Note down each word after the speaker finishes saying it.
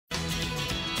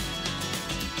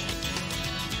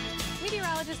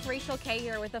biologist Rachel K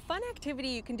here with a fun activity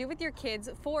you can do with your kids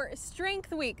for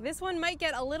Strength Week. This one might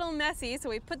get a little messy, so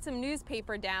we put some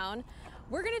newspaper down.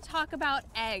 We're going to talk about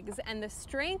eggs and the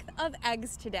strength of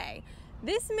eggs today.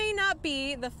 This may not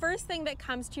be the first thing that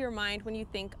comes to your mind when you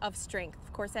think of strength.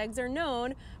 Of course, eggs are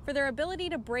known for their ability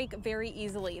to break very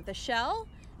easily. The shell,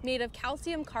 made of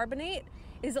calcium carbonate,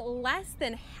 is less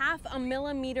than half a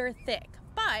millimeter thick.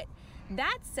 But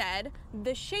that said,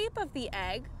 the shape of the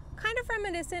egg, kind of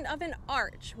reminiscent of an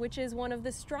arch, which is one of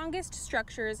the strongest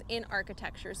structures in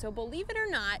architecture. So believe it or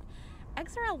not,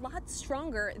 eggs are a lot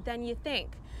stronger than you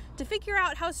think. To figure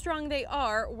out how strong they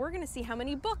are, we're going to see how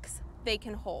many books they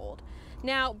can hold.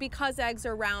 Now, because eggs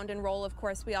are round and roll, of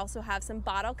course, we also have some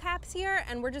bottle caps here,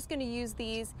 and we're just going to use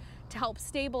these to help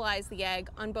stabilize the egg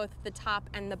on both the top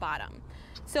and the bottom.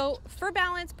 So for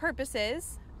balance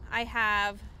purposes, I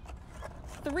have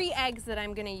 3 eggs that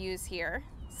I'm going to use here,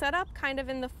 set up kind of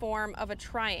in the form of a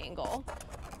triangle.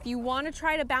 If you want to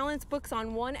try to balance books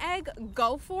on 1 egg,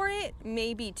 go for it,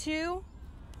 maybe 2,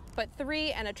 but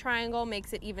 3 and a triangle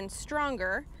makes it even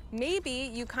stronger. Maybe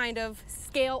you kind of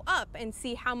scale up and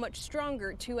see how much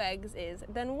stronger 2 eggs is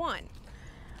than 1.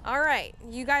 All right,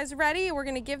 you guys ready? We're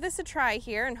going to give this a try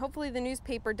here, and hopefully the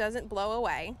newspaper doesn't blow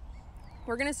away.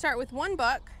 We're going to start with 1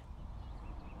 book.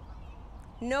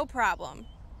 No problem.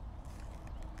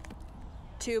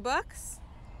 2 books.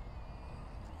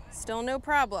 Still no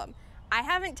problem. I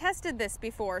haven't tested this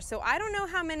before, so I don't know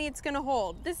how many it's going to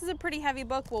hold. This is a pretty heavy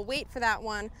book. We'll wait for that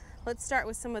one. Let's start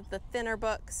with some of the thinner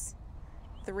books.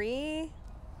 3.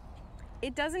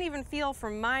 It doesn't even feel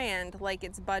from my end like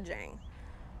it's budging.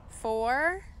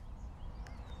 4.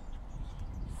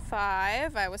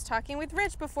 5. I was talking with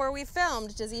Rich before we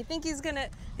filmed. Does he think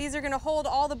these are gonna hold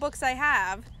all the books I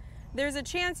have? There's a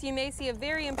chance you may see a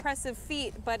very impressive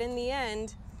feat, but in the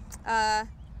end,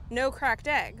 no cracked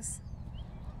eggs.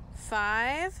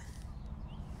 5.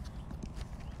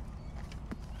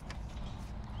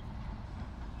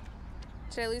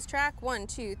 Should I lose track? 1,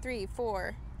 2, 3,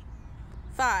 4,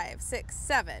 5, 6,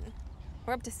 7.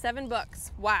 We're up to 7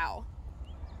 books. Wow.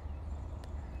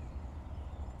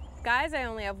 Guys, I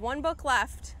only have 1 book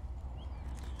left.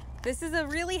 This is a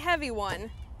really heavy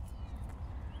one.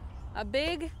 A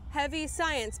big, heavy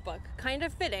science book, kind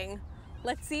of fitting.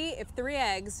 Let's see if 3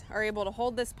 eggs are able to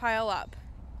hold this pile up.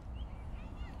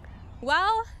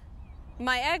 Well,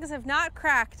 my eggs have not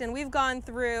cracked, and we've gone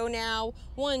through now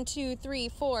 1, 2, 3,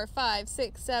 4, 5,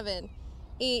 6, 7,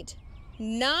 8,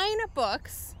 9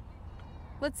 books.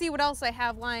 Let's see what else I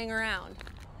have lying around.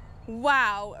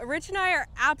 Wow, Rich and I are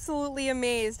absolutely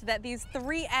amazed that these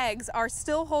 3 eggs are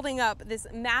still holding up this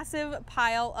massive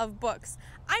pile of books.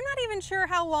 I'm not even sure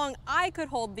how long I could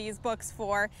hold these books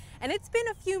for, and it's been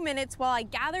a few minutes while I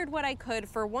gathered what I could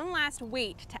for one last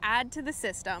weight to add to the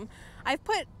system. I've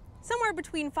put somewhere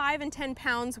between 5 and 10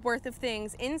 pounds worth of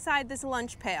things inside this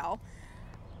lunch pail.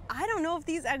 I don't know if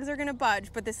these eggs are gonna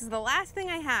budge, but this is the last thing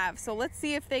I have, so let's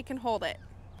see if they can hold it.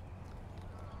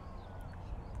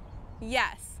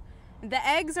 Yes, the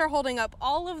eggs are holding up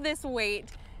all of this weight.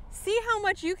 See how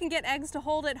much you can get eggs to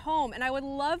hold at home, and I would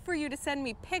love for you to send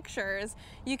me pictures.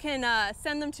 You can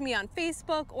send them to me on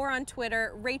Facebook or on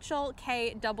Twitter, Rachel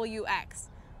KWX.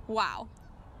 Wow.